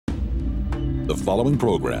The following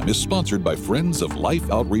program is sponsored by Friends of Life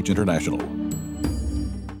Outreach International.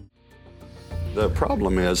 The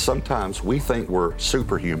problem is sometimes we think we're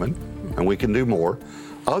superhuman and we can do more.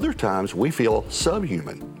 Other times we feel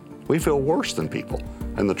subhuman. We feel worse than people.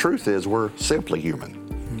 And the truth is we're simply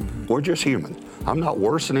human. We're just human. I'm not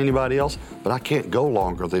worse than anybody else, but I can't go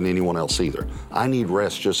longer than anyone else either. I need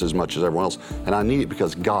rest just as much as everyone else, and I need it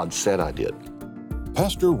because God said I did.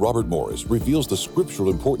 Pastor Robert Morris reveals the scriptural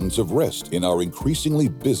importance of rest in our increasingly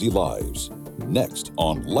busy lives. Next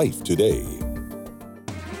on Life Today.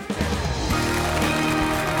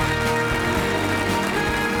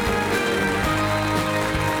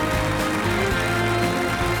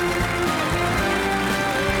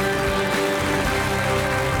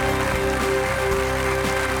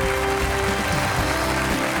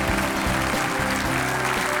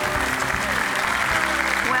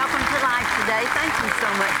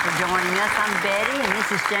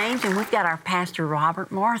 This is James, and we've got our Pastor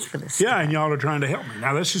Robert Morris for this. Yeah, and y'all are trying to help me.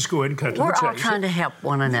 Now, let's just go ahead and cut to the chase. We're all trying to help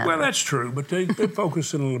one another. Well, that's true, but they're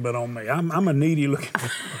focusing a little bit on me. I'm a needy-looking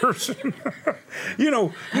person. You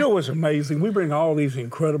know what's amazing? We bring all these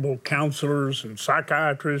incredible counselors and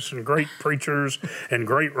psychiatrists and great preachers and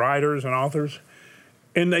great writers and authors,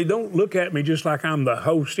 and they don't look at me just like I'm the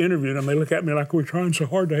host interviewing them. They look at me like we're trying so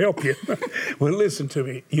hard to help you. Well, listen to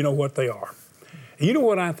me. You know what they are. You know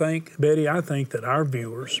what I think, Betty? I think that our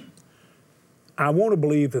viewers, I want to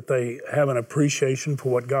believe that they have an appreciation for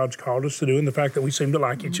what God's called us to do and the fact that we seem to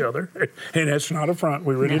like each other. And that's not a front,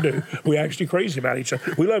 we really do. We're actually crazy about each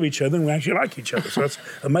other. We love each other and we actually like each other, so that's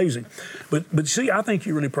amazing. But see, I think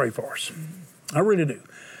you really pray for us. I really do.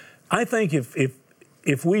 I think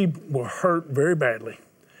if we were hurt very badly,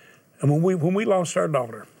 and when we lost our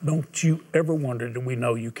daughter, don't you ever wonder, did we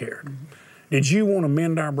know you cared? Did you want to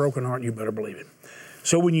mend our broken heart? You better believe it.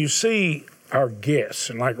 So when you see our guests,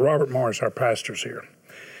 and like Robert Morris, our pastor's here,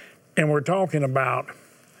 and we're talking about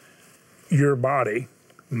your body,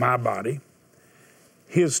 my body,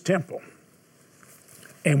 his temple,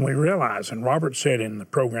 and we realize, and Robert said in the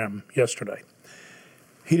program yesterday,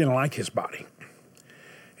 he didn't like his body.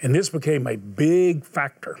 And this became a big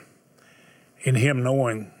factor in him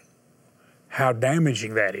knowing how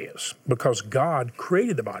damaging that is, because God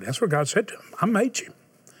created the body. That's what God said to him. I made you.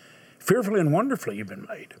 Fearfully and wonderfully you've been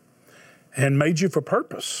made, and made you for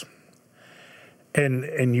purpose.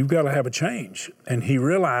 And you've got to have a change. And he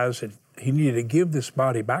realized that he needed to give this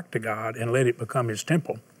body back to God and let it become his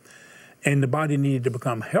temple. And the body needed to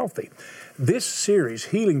become healthy. This series,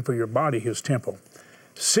 Healing for Your Body, His Temple,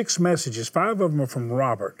 6 messages, 5 of them are from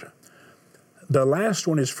Robert. The last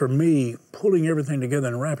one is for me, pulling everything together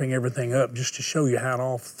and wrapping everything up just to show you how it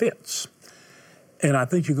all fits. And I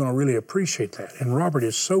think you're going to really appreciate that. And Robert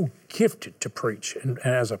is so gifted to preach and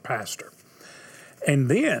as a pastor. And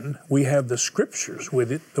then we have the scriptures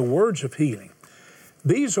with it, the words of healing.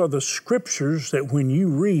 These are the scriptures that when you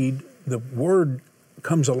read, the word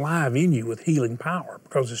comes alive in you with healing power,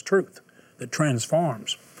 because it's truth that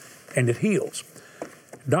transforms and it heals.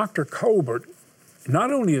 Dr. Colbert,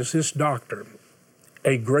 not only is this doctor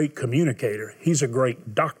a great communicator, he's a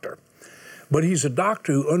great doctor. But he's a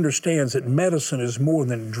doctor who understands that medicine is more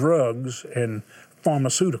than drugs and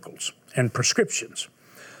pharmaceuticals and prescriptions.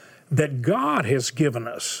 That God has given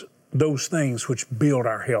us those things which build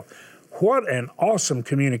our health. What an awesome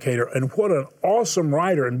communicator, and what an awesome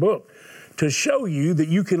writer and book to show you that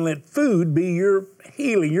you can let food be your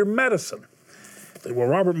healing, your medicine. Well,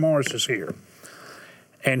 Robert Morris is here.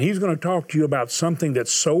 And he's going to talk to you about something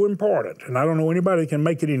that's so important. And I don't know anybody that can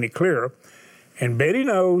make it any clearer. And Betty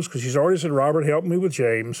knows, because she's already said, Robert, help me with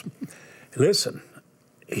James. Listen,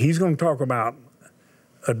 he's going to talk about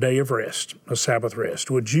a day of rest, a Sabbath rest.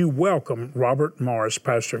 Would you welcome Robert Morris,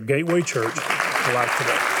 pastor of Gateway Church, to Life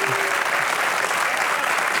Today?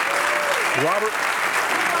 Robert,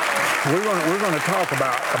 we're going to talk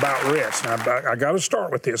about rest. Now, I got to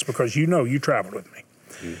start with this because you traveled with me.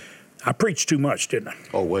 I preached too much, didn't I?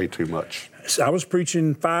 Oh, way too much. So I was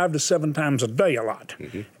preaching 5 to 7 times a day a lot.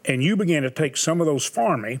 And you began to take some of those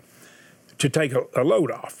for me to take a load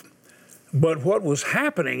off. But what was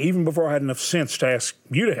happening, even before I had enough sense to ask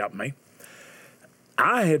you to help me,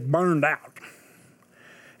 I had burned out.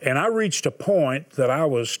 And I reached a point that I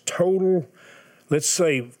was totally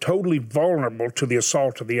vulnerable to the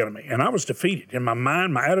assault of the enemy. And I was defeated in my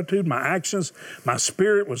mind, my attitude, my actions. My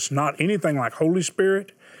spirit was not anything like Holy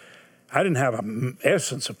Spirit. I didn't have an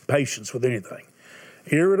essence of patience with anything.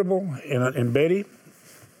 Irritable, and Betty,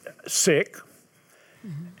 sick,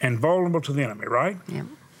 and vulnerable to the enemy, right? Yeah.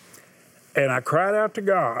 And I cried out to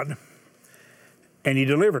God, and he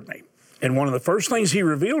delivered me. And one of the first things he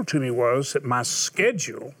revealed to me was that my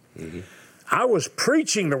schedule, I was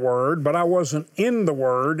preaching the Word, but I wasn't in the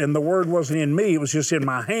Word, and the Word wasn't in me. It was just in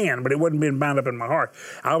my hand, but it wasn't being bound up in my heart.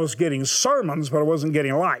 I was getting sermons, but I wasn't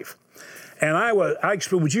getting life. And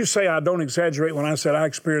would you say I don't exaggerate when I said I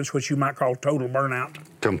experienced what you might call total burnout?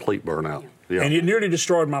 Complete burnout. Yeah. And it nearly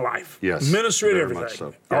destroyed my life. Yes. Ministry and very everything. much so.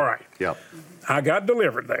 Yep. All right. Yep. I got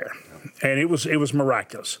delivered there, and it was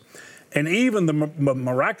miraculous. And even the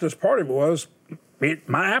miraculous part of it was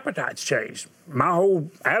my appetites changed. My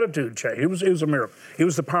whole attitude changed. It was a miracle. It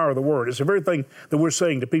was the power of the Word. It's the very thing that we're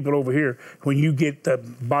saying to people over here when you get the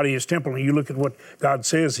body as temple and you look at what God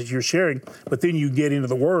says that you're sharing, but then you get into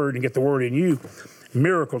the Word and get the Word in you,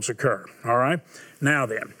 miracles occur, all right? Now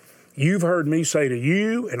then, you've heard me say to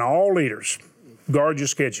you and all leaders, guard your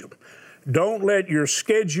schedule. Don't let your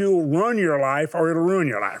schedule run your life or it'll ruin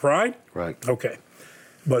your life, right? Right. Okay.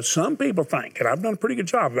 But some people think, and I've done a pretty good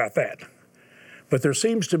job about that, but there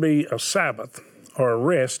seems to be a Sabbath or a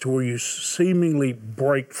rest where you seemingly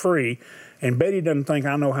break free. And Betty doesn't think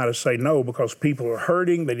I know how to say no because people are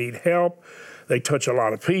hurting, they need help, they touch a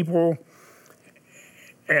lot of people.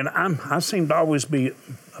 And I seem to always be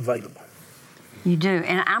available. You do,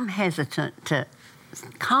 and I'm hesitant to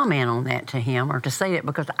comment on that to him or to say it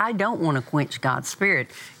because I don't want to quench God's Spirit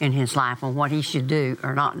in his life on what he should do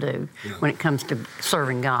or not do when it comes to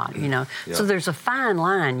serving God, you know. Yeah. So there's a fine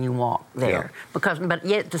line you walk there but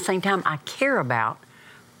yet at the same time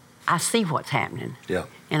I see what's happening. Yeah.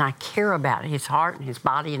 And I care about his heart and his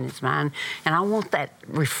body and his mind. And I want that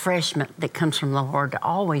refreshment that comes from the Lord to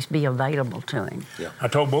always be available to him. Yeah. I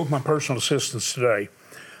told both my personal assistants today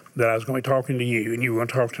that I was going to be talking to you and you were going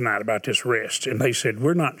to talk tonight about this rest. And they said,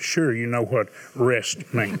 we're not sure you know what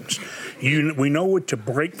rest means. We know it to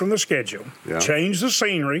break from the schedule, change the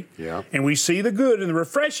scenery, and we see the good and the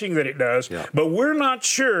refreshing that it does, but we're not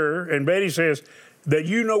sure, and Betty says, that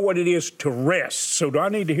you know what it is to rest. So do I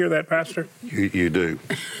need to hear that, Pastor? You do.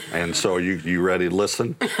 And so you ready to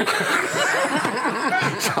listen?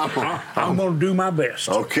 I'm going to do my best.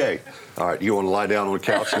 Okay. All right. You want to lie down on the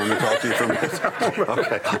couch and let me talk to you for a minute?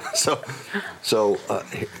 Okay. So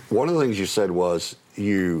one of the things you said was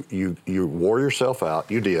you wore yourself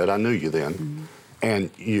out. You did. I knew you then.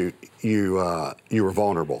 And you were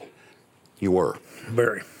vulnerable. You were.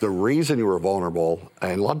 Very. The reason you were vulnerable,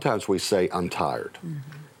 and a lot of times we say, I'm tired.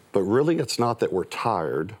 But really it's not that we're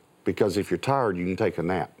tired, because if you're tired, you can take a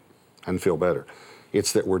nap and feel better.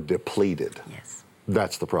 It's that we're depleted. Yes.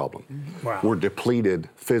 That's the problem. Wow. We're depleted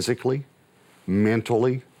physically,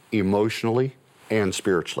 mentally, emotionally, and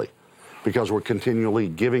spiritually because we're continually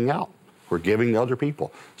giving out. We're giving to other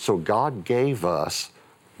people. So God gave us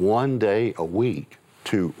one day a week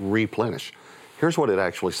to replenish. Here's what it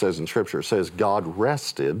actually says in Scripture. It says, God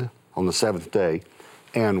rested on the seventh day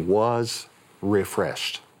and was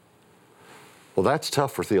refreshed. Well, that's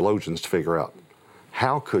tough for theologians to figure out.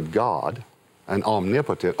 How could God, an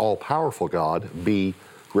omnipotent, all-powerful God, be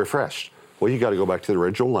refreshed? Well, you got to go back to the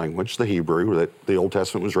original language, the Hebrew that the Old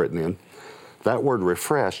Testament was written in. That word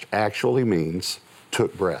refreshed actually means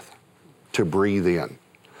took breath, to breathe in.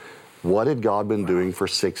 What had God been doing for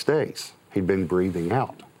 6 days? He'd been breathing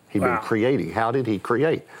out. He'd been creating. How did he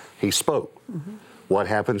create? He spoke. What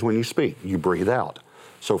happens when you speak? You breathe out.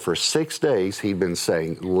 So for 6 days, he'd been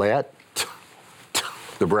saying, the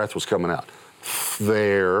breath was coming out.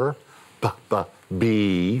 There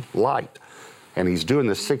be light. And he's doing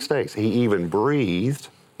this 6 days. He even breathed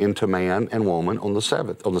into man and woman on the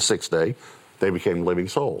 6th day. They became living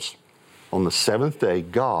souls. On the 7th day,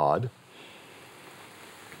 God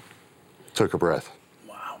took a breath.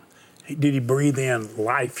 Did he breathe in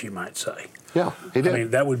life, you might say? Yeah, he did. I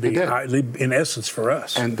mean, that would be, in essence, for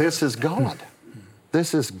us. And this is God.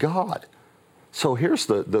 This is God. So here's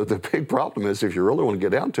the big problem is, if you really want to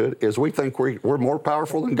get down to it, is we think we're more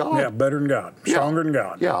powerful than God. Yeah, better than God, stronger than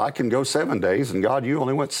God. Yeah, I can go 7 days, and God, you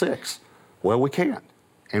only went 6. Well, we can't.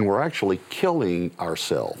 And we're actually killing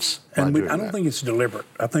ourselves. And I don't think it's deliberate.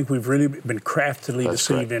 I think we've really been craftily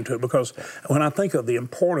deceived into it, because when I think of the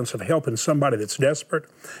importance of helping somebody that's desperate,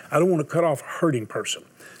 I don't want to cut off a hurting person.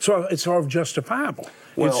 So it's sort of justifiable.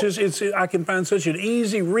 Well, I can find such an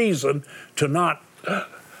easy reason to not.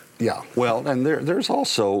 Yeah, well, and there's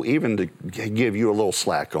also, even to give you a little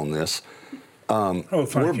slack on this. Thank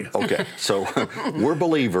you. Okay, so we're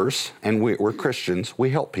believers and we're Christians.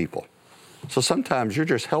 We help people. So sometimes you're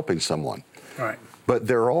just helping someone. Right. But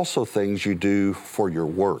there are also things you do for your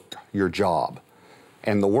work, your job.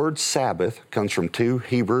 And the word Sabbath comes from 2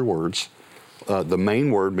 Hebrew words. The main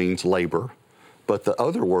word means labor, but the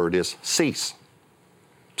other word is cease,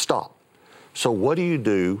 stop. So what do you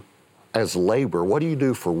do as labor? What do you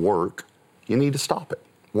do for work? You need to stop it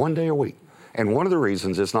 1 day a week. And one of the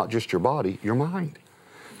reasons is not just your body, your mind.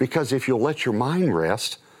 Because if you'll let your mind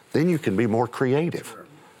rest, then you can be more creative.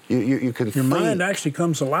 You can Your mind actually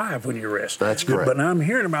comes alive when you rest. That's correct. But I'm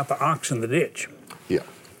hearing about the ox in the ditch. Yeah.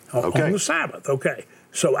 On the Sabbath, okay.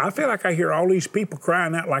 So I feel like I hear all these people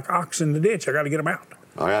crying out like ox in the ditch. I got to get them out.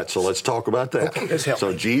 All right, so let's talk about that. Okay, let's help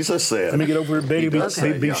so me. Jesus said... Let me get over here,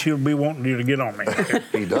 Betty. She'll be wanting you to get on me.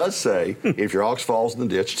 He does say, if your ox falls in the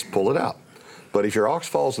ditch, just pull it out. But if your ox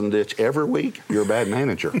falls in the ditch every week, you're a bad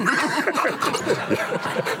manager.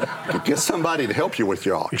 Get somebody to help you with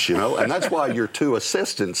your ox, And that's why your two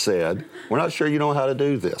assistants said, we're not sure you know how to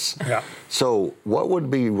do this. Yeah. So what would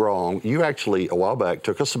be wrong? You actually, a while back,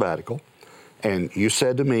 took a sabbatical. And you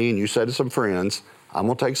said to me and you said to some friends, I'm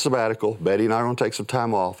going to take a sabbatical. Betty and I are going to take some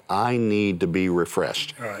time off. I need to be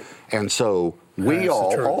refreshed. All right. And so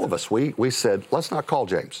all of us, we said, let's not call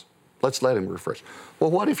James. Let's let him refresh. Well,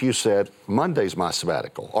 what if you said, Monday's my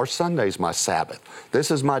sabbatical or Sunday's my Sabbath? This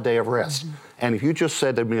is my day of rest. Mm-hmm. And if you just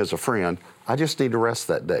said to me as a friend, I just need to rest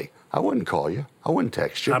that day, I wouldn't call you. I wouldn't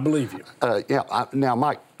text you. I believe you. Now, I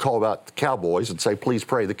might call about the Cowboys and say, please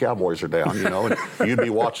pray the Cowboys are down, and you'd be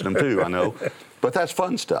watching them too, I know. But that's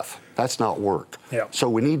fun stuff. That's not work. Yeah. So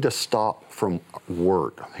we need to stop from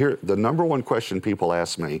work. Here, the number one question people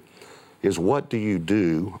ask me is, what do you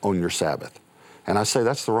do on your Sabbath? And I say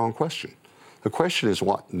that's the wrong question. The question is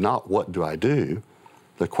not what do I do?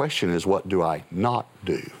 The question is, what do I not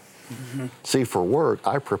do? Mm-hmm. See, for work,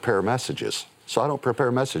 I prepare messages. So I don't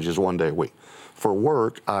prepare messages one day a week. For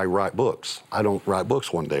work, I write books. I don't write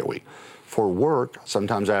books one day a week. For work,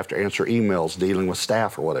 sometimes I have to answer emails dealing with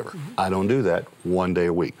staff or whatever. Mm-hmm. I don't do that one day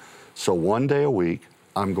a week. So one day a week,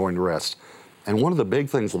 I'm going to rest. And one of the big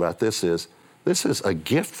things about this is a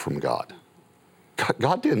gift from God.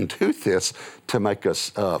 God didn't do this to make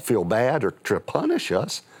us feel bad or to punish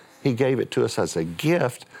us. He gave it to us as a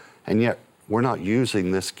gift, and yet we're not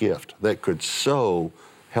using this gift that could so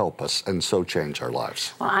help us and so change our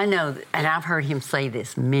lives. Well, I know, and I've heard him say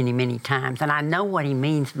this many, many times, and I know what he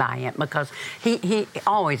means by it, because he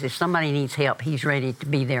always, if somebody needs help, he's ready to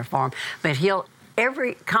be there for them. But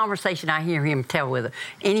every conversation I hear him tell with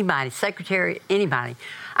anybody, secretary, anybody,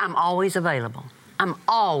 I'm always available. I'm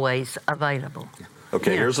always available.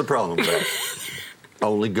 Okay, here's the problem with that.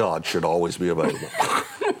 Only God should always be available.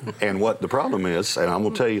 And what the problem is, and I'm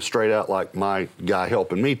going to tell you straight out like my guy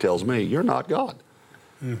helping me tells me, you're not God.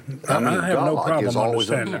 Mm-hmm. I have no problem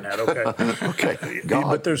understanding that, okay? Okay, God,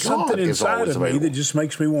 but there's something inside of me that just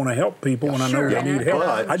makes me want to help people when I know they need help.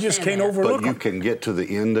 I just can't overlook But you can get to the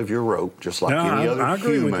end of your rope just like any other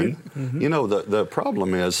human. Mm-hmm. You know, the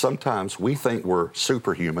problem is sometimes we think we're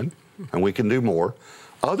superhuman and we can do more.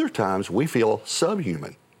 Other times we feel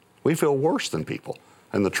subhuman. We feel worse than people.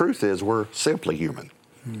 And the truth is we're simply human.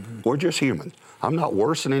 Mm-hmm. We're just human. I'm not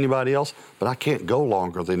worse than anybody else, but I can't go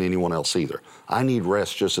longer than anyone else either. I need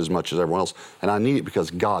rest just as much as everyone else, and I need it because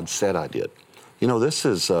God said I did. You know, this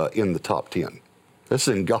is in the top 10. This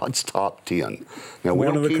is in God's top 10. Now, we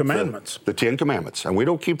One don't of the keep commandments. The 10 Commandments. And we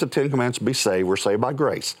don't keep the 10 Commandments to be saved. We're saved by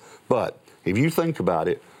grace. But if you think about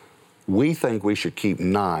it, we think we should keep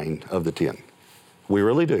 9 of the 10. We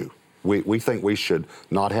really do. We think we should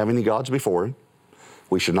not have any gods before Him.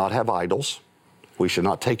 We should not have idols. We should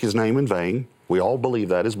not take His name in vain. We all believe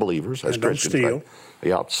that as believers, as Christians. Don't steal.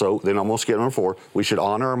 Yeah, so then I'm going to skip number 4. We should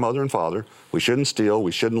honor our mother and father. We shouldn't steal.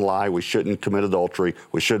 We shouldn't lie. We shouldn't commit adultery.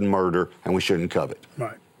 We shouldn't murder. And we shouldn't covet.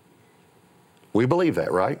 Right. We believe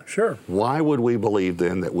that, right? Sure. Why would we believe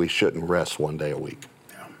then that we shouldn't rest one day a week?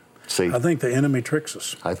 Yeah. See, I think the enemy tricks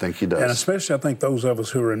us. I think he does. And especially I think those of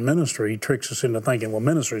us who are in ministry tricks us into thinking, well,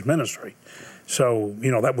 ministry is ministry. So,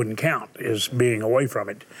 that wouldn't count as being away from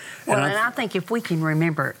it. Well, and I think if we can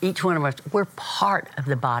remember, each one of us, we're part of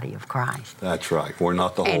the body of Christ. That's right. We're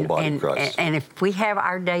not the whole body of Christ. And if we have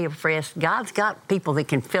our day of rest, God's got people that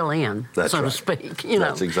can fill in, so to speak.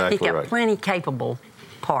 That's exactly He's got right. plenty capable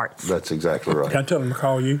parts. That's exactly right. Can I tell them to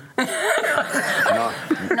call you? Not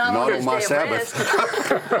on my Sabbath.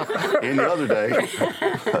 Any other day.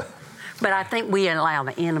 But I think we allow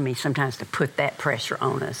the enemy sometimes to put that pressure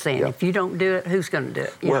on us, saying, if you don't do it, who's going to do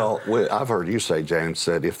it? Well, I've heard you say, James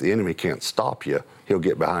said, if the enemy can't stop you, he'll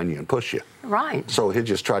get behind you and push you. Right. So he'll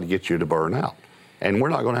just try to get you to burn out. And we're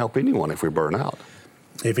not going to help anyone if we burn out.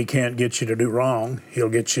 If he can't get you to do wrong, he'll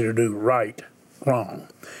get you to do right wrong.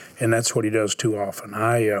 And that's what he does too often.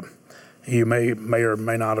 You may or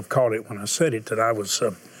may not have caught it when I said it, that I was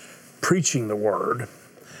preaching the word.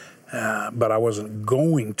 But I wasn't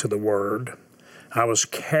going to the Word. I was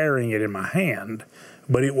carrying it in my hand,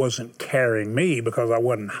 but it wasn't carrying me because I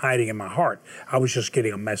wasn't hiding in my heart. I was just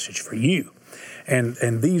getting a message for you.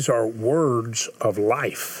 And these are words of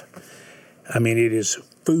life. I mean, it is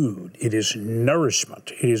food, it is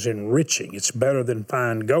nourishment, it is enriching. It's better than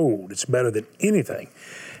fine gold. It's better than anything.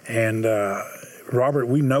 And Robert,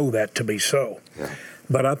 we know that to be so. Yeah.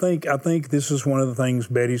 But I think this is one of the things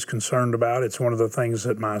Betty's concerned about. It's one of the things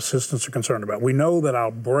that my assistants are concerned about. We know that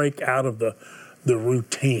I'll break out of the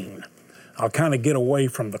routine. I'll kind of get away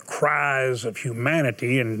from the cries of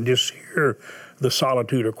humanity and just hear the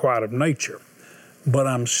solitude or quiet of nature. But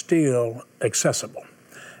I'm still accessible.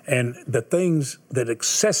 And the things that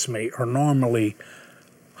access me are normally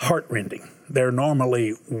heartrending. They're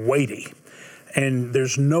normally weighty. And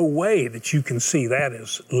there's no way that you can see that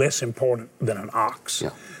as less important than an ox.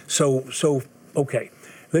 Yeah. So okay,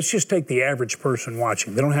 let's just take the average person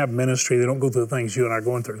watching. They don't have ministry. They don't go through the things you and I are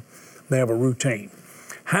going through. They have a routine.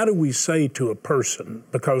 How do we say to a person,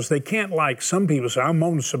 because they can't, like some people say, I'm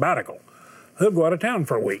on a sabbatical. They'll go out of town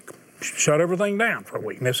for a week, shut everything down for a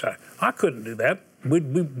week. And they say, I couldn't do that.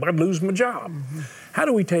 I'd lose my job. Mm-hmm. How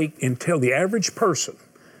do we take and tell the average person,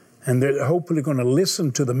 and they're hopefully going to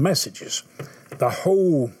listen to the messages, the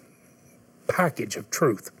whole package of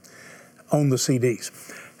truth on the CDs.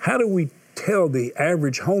 How do we tell the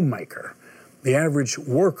average homemaker, the average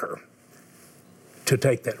worker, to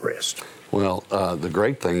take that rest? Well, the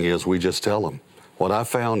great thing is we just tell them. What I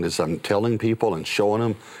found is I'm telling people and showing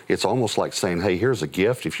them, it's almost like saying, hey, here's a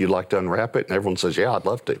gift if you'd like to unwrap it. And everyone says, yeah, I'd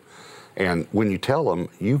love to. And when you tell them,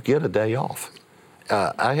 you get a day off.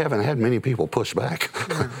 I haven't had many people push back.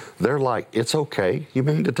 They're like, it's okay. You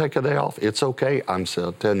mean to take a day off? It's okay. I'm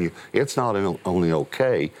still telling you, it's not only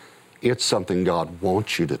okay, it's something God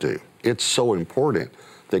wants you to do. It's so important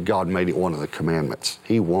that God made it one of the commandments.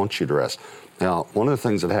 He wants you to rest. Now, one of the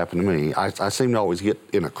things that happened to me, I seem to always get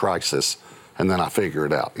in a crisis and then I figure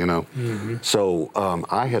it out, you know? Mm-hmm. So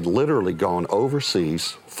I had literally gone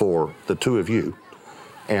overseas for the two of you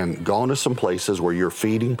and gone to some places where you're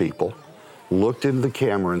feeding people, looked into the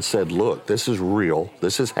camera and said, look, this is real,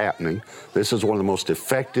 this is happening, this is one of the most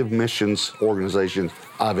effective missions organizations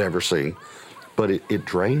I've ever seen, but it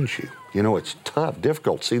drains you. You know, it's tough,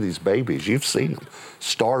 difficult to see these babies, you've seen them,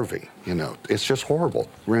 starving, you know, it's just horrible,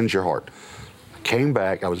 rends your heart. Came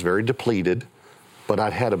back, I was very depleted, but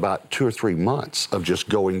I'd had about 2 or 3 months of just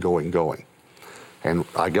going. And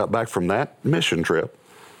I got back from that mission trip,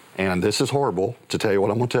 and this is horrible to tell you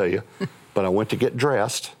what I'm gonna tell you, but I went to get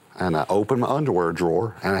dressed, and I opened my underwear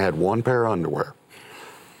drawer, and I had one pair of underwear.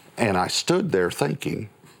 And I stood there thinking,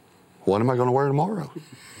 what am I gonna wear tomorrow?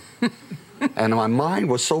 And my mind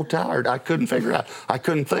was so tired, I couldn't figure it out. I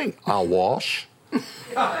couldn't think. I'll wash.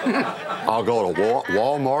 I'll go to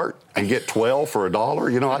Walmart and get 12 for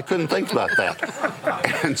 $1. You know, I couldn't think about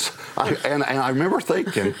that. And I remember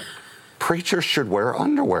thinking, preachers should wear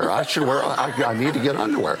underwear. I need to get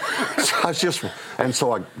underwear.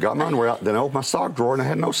 So I got my underwear out, then I opened my sock drawer and I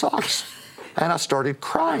had no socks. And I started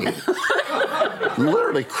crying.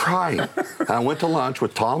 Literally crying. And I went to lunch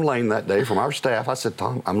with Tom Lane that day from our staff. I said,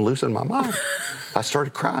 Tom, I'm losing my mind. I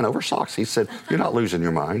started crying over socks. He said, you're not losing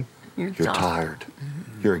your mind. You're tired.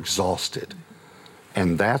 Mm-hmm. You're exhausted.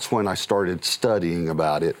 And that's when I started studying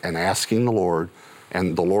about it and asking the Lord.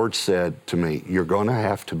 And the Lord said to me, you're going to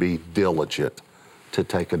have to be diligent to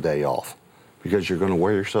take a day off because you're going to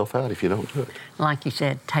wear yourself out if you don't do it. Like you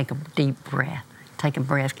said, take a deep breath. Take a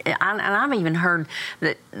breath. And I've even heard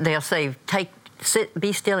that they'll say, sit,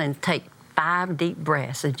 be still and take 5 deep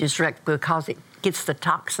breaths and just because it gets the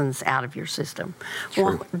toxins out of your system.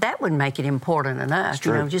 Well, that would make it important enough,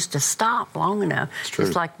 you know, just to stop long enough,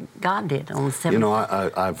 just like God did on the 7th. You know,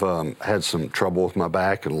 I've had some trouble with my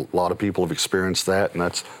back, and a lot of people have experienced that, and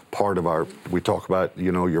that's part of we talk about,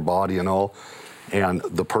 you know, your body and all. And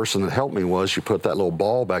the person that helped me was, you put that little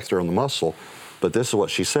ball back there on the muscle, but this is what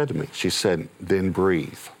she said to me. She said, then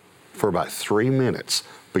breathe for about 3 minutes,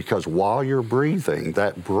 because while you're breathing,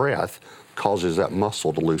 that breath causes that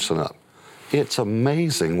muscle to loosen up. It's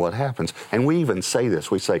amazing what happens. And we even say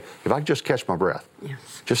this. We say, if I could just catch my breath,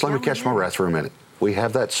 just let me catch my breath for a minute. We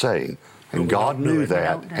have that saying. And God knew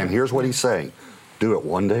that. And here's what he's saying. Do it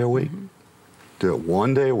 1 day a week. Mm-hmm. Do it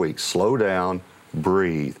 1 day a week. Slow down,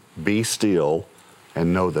 breathe, be still,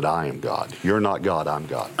 and know that I am God. You're not God, I'm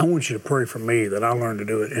God. I want you to pray for me that I learn to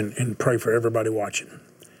do it, and pray for everybody watching,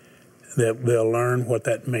 that they'll learn what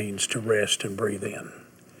that means to rest and breathe in.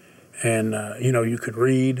 And, you know, you could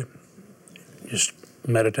read, just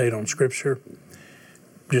meditate on Scripture,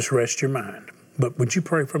 just rest your mind. But would you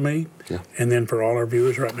pray for me? Yeah. And then for all our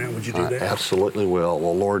viewers right now, would you do that? I absolutely will.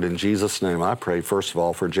 Well, Lord, in Jesus' name, I pray, first of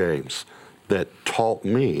all, for James, that taught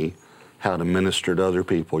me how to minister to other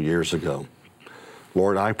people years ago.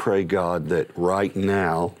 Lord, I pray, God, that right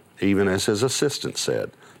now, even as his assistant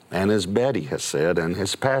said, And as Betty has said, and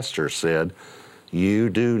his pastor said, you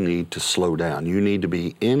do need to slow down. You need to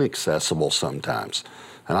be inaccessible sometimes.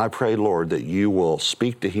 And I pray, Lord, that you will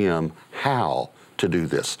speak to him how to do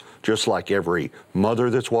this. Just like every mother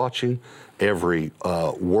that's watching, every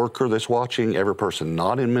worker that's watching, every person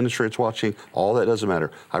not in ministry that's watching, all that doesn't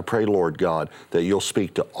matter. I pray, Lord God, that you'll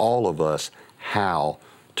speak to all of us how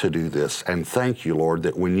to do this. And thank you, Lord,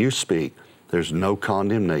 that when you speak, there's no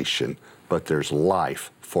condemnation, but there's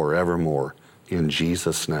life forevermore. In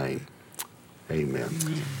Jesus' name, amen.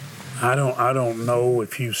 I don't know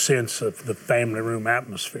if you sense the family room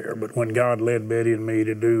atmosphere, but when God led Betty and me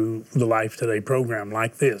to do the Life Today program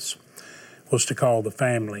like this, was to call the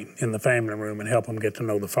family in the family room and help them get to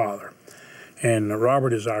know the Father. And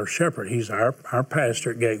Robert is our shepherd. He's our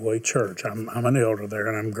pastor at Gateway Church. I'm an elder there,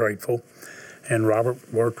 and I'm grateful. And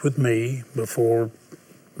Robert worked with me before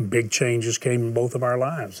big changes came in both of our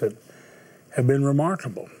lives that have been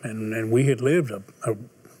remarkable. And we had lived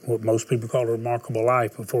what most people call a remarkable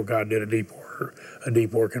life before God did a deep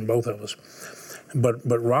work in both of us. But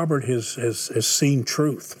Robert has seen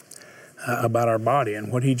truth about our body,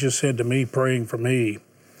 and what he just said to me, praying for me.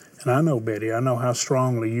 And I know, Betty, I know how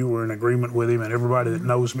strongly you were in agreement with him, and everybody that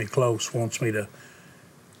knows me close wants me to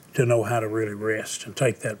know how to really rest and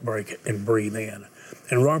take that break and breathe in.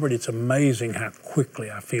 And Robert, it's amazing how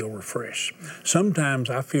quickly I feel refreshed.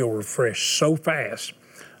 Sometimes I feel refreshed so fast,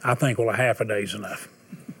 I think, well, a half a day's enough.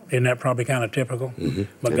 Isn't that probably kind of typical? Mm-hmm.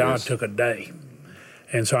 But God took a day.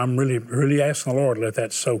 And so I'm really, really asking the Lord to let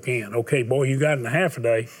that soak in. Okay, boy, you got in a half a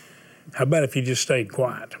day. How about if you just stayed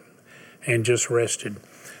quiet and just rested?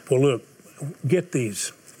 Well, look, get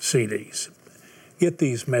these CDs. Get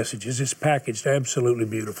these messages. It's packaged absolutely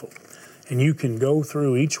beautiful. And you can go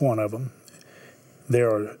through each one of them.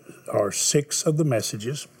 There are 6 of the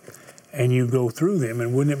messages, and you go through them,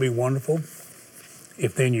 and wouldn't it be wonderful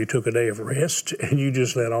if then you took a day of rest and you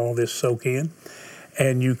just let all this soak in,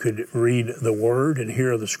 and you could read the Word and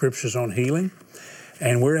hear the scriptures on healing.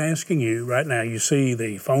 And we're asking you right now, you see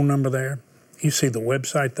the phone number there, you see the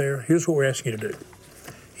website there. Here's what we're asking you to do.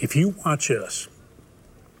 If you watch us,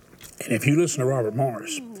 and if you listen to Robert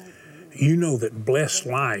Morris, you know that blessed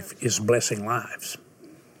life is blessing lives.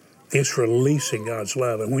 It's releasing God's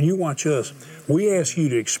love. And when you watch us, we ask you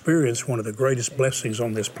to experience one of the greatest blessings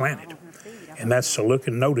on this planet. And that's to look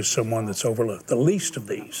and notice someone that's overlooked. The least of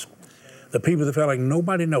these. The people that felt like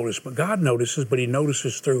nobody noticed, but God notices, but he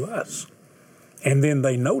notices through us. And then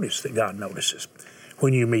they notice that God notices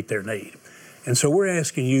when you meet their need. And so we're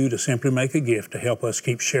asking you to simply make a gift to help us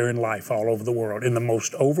keep sharing life all over the world in the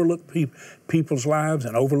most overlooked people's lives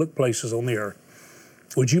and overlooked places on the earth.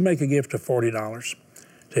 Would you make a gift of $40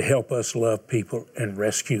 to help us love people and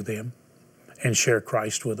rescue them and share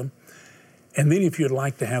Christ with them? And then if you'd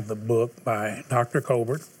like to have the book by Dr.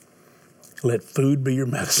 Colbert, Let Food Be Your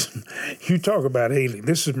Medicine. You talk about healing.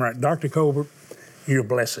 This is right. Dr. Colbert, you're a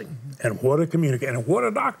blessing. And what a communicator, and what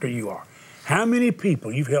a doctor you are. How many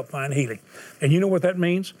people you've helped find healing. And you know what that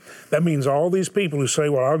means? That means all these people who say,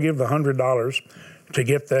 well, I'll give the $100 to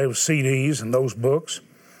get those CDs and those books,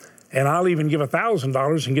 and I'll even give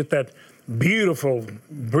 $1,000 and get that beautiful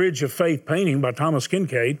Bridge of Faith painting by Thomas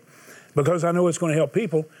Kincaid, because I know it's going to help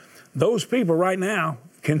people. Those people right now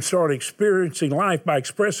can start experiencing life by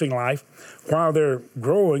expressing life while they're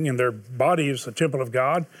growing, and their body is the temple of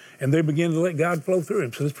God, and they begin to let God flow through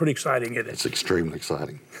them. So it's pretty exciting, isn't it? It's extremely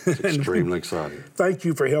exciting. It's extremely exciting. Thank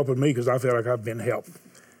you for helping me, because I feel like I've been helped.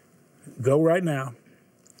 Go right now,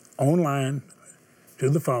 online, to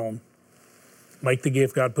the phone, make the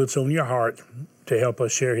gift God puts on your heart to help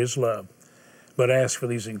us share his love. But ask for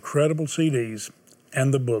these incredible CDs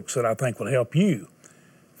and the books that I think will help you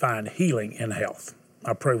find healing and health.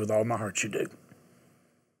 I pray with all my heart you do.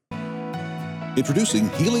 Introducing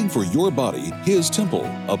Healing for Your Body, His Temple,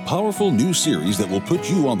 a powerful new series that will put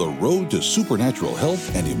you on the road to supernatural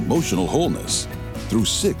health and emotional wholeness. Through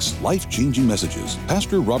 6 life-changing messages,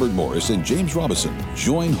 Pastor Robert Morris and James Robison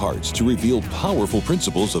join hearts to reveal powerful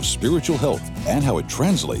principles of spiritual health and how it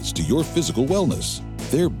translates to your physical wellness.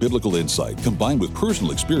 Their biblical insight, combined with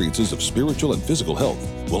personal experiences of spiritual and physical health,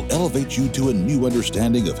 will elevate you to a new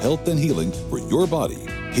understanding of health and healing for your body,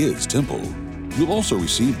 His temple. You'll also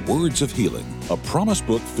receive Words of Healing, a promise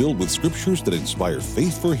book filled with scriptures that inspire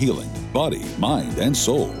faith for healing, body, mind, and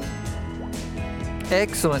soul.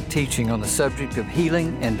 Excellent teaching on the subject of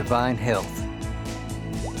healing and divine health.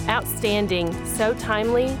 Outstanding, so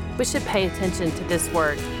timely, we should pay attention to this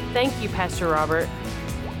word. Thank you, Pastor Robert.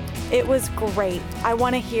 It was great. I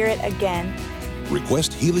want to hear it again.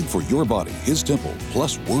 Request healing for your body, His temple,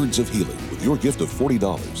 plus words of healing with your gift of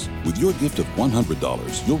 $40. With your gift of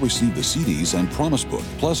 $100, you'll receive the CDs and Promise Book,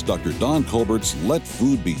 plus Dr. Don Colbert's Let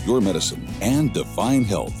Food Be Your Medicine and Divine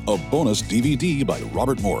Health, a bonus DVD by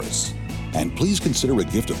Robert Morris. And please consider a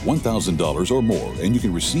gift of $1,000 or more, and you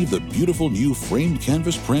can receive the beautiful new framed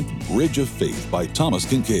canvas print Bridge of Faith by Thomas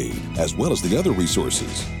Kincaid, as well as the other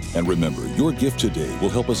resources. And remember, your gift today will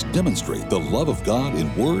help us demonstrate the love of God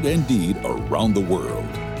in word and deed around the world.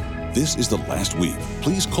 This is the last week.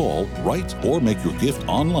 Please call, write, or make your gift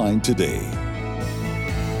online today.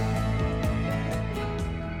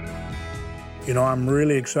 You know, I'm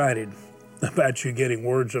really excited about you getting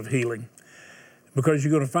words of healing, because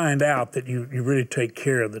you're going to find out that you really take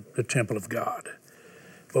care of the temple of God.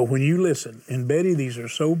 But when you listen, and Betty, these are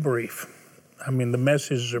so brief. I mean, the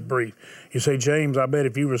messages are brief. You say, James, I bet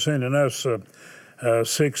if you were sending us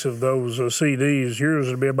 6 of those CDs, yours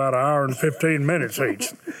would be about 1 hour and 15 minutes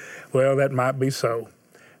each. Well, that might be so.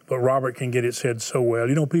 But Robert can get it said so well.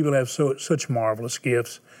 You know, people have such marvelous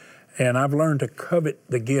gifts, and I've learned to covet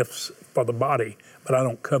the gifts for the body, but I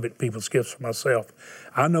don't covet people's gifts for myself.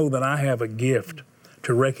 I know that I have a gift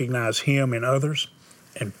to recognize Him in others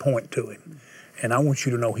and point to Him. And I want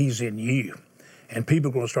you to know He's in you. And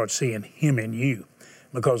people are going to start seeing Him in you,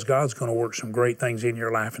 because God's going to work some great things in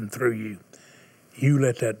your life and through you. You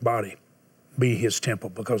let that body be His temple,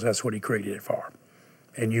 because that's what He created it for.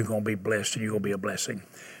 And you're going to be blessed, and you're going to be a blessing.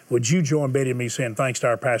 Would you join Betty and me saying thanks to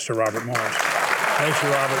our pastor, Robert Morris? Thank you,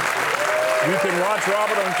 Robert. You can watch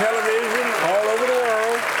Robert on television all over the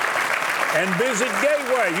world and visit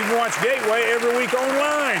Gateway. You can watch Gateway every week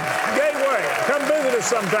online. Gateway, come visit us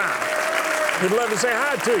sometime. We'd love to say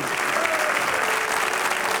hi to you.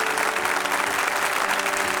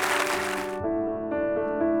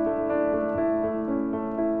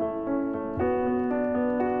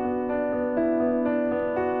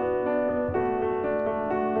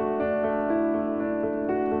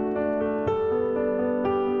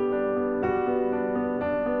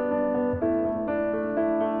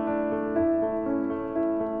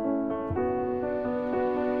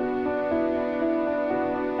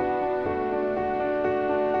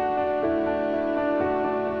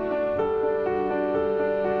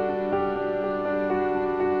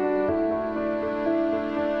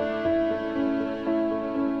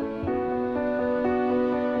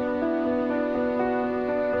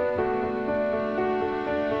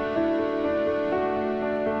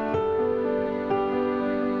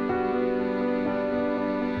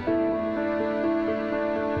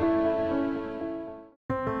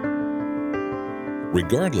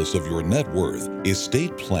 Regardless of your net worth,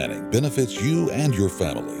 estate planning benefits you and your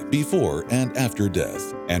family before and after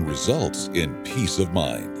death and results in peace of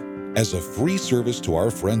mind. As a free service to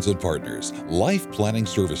our friends and partners, Life Planning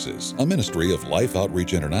Services, a ministry of Life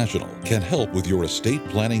Outreach International, can help with your estate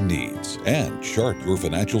planning needs and chart your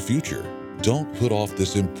financial future. Don't put off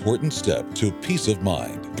this important step to peace of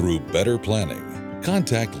mind through better planning.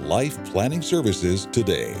 Contact Life Planning Services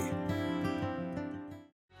today.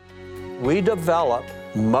 We develop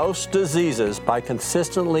most diseases by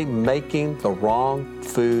consistently making the wrong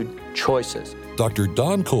food choices. Dr.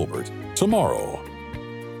 Don Colbert, tomorrow.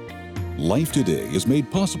 Life Today is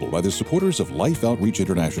made possible by the supporters of Life Outreach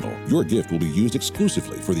International. Your gift will be used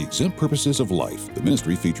exclusively for the exempt purposes of life. The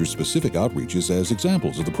ministry features specific outreaches as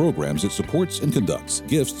examples of the programs it supports and conducts.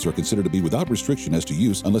 Gifts are considered to be without restriction as to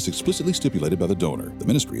use unless explicitly stipulated by the donor. The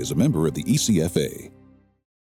ministry is a member of the ECFA.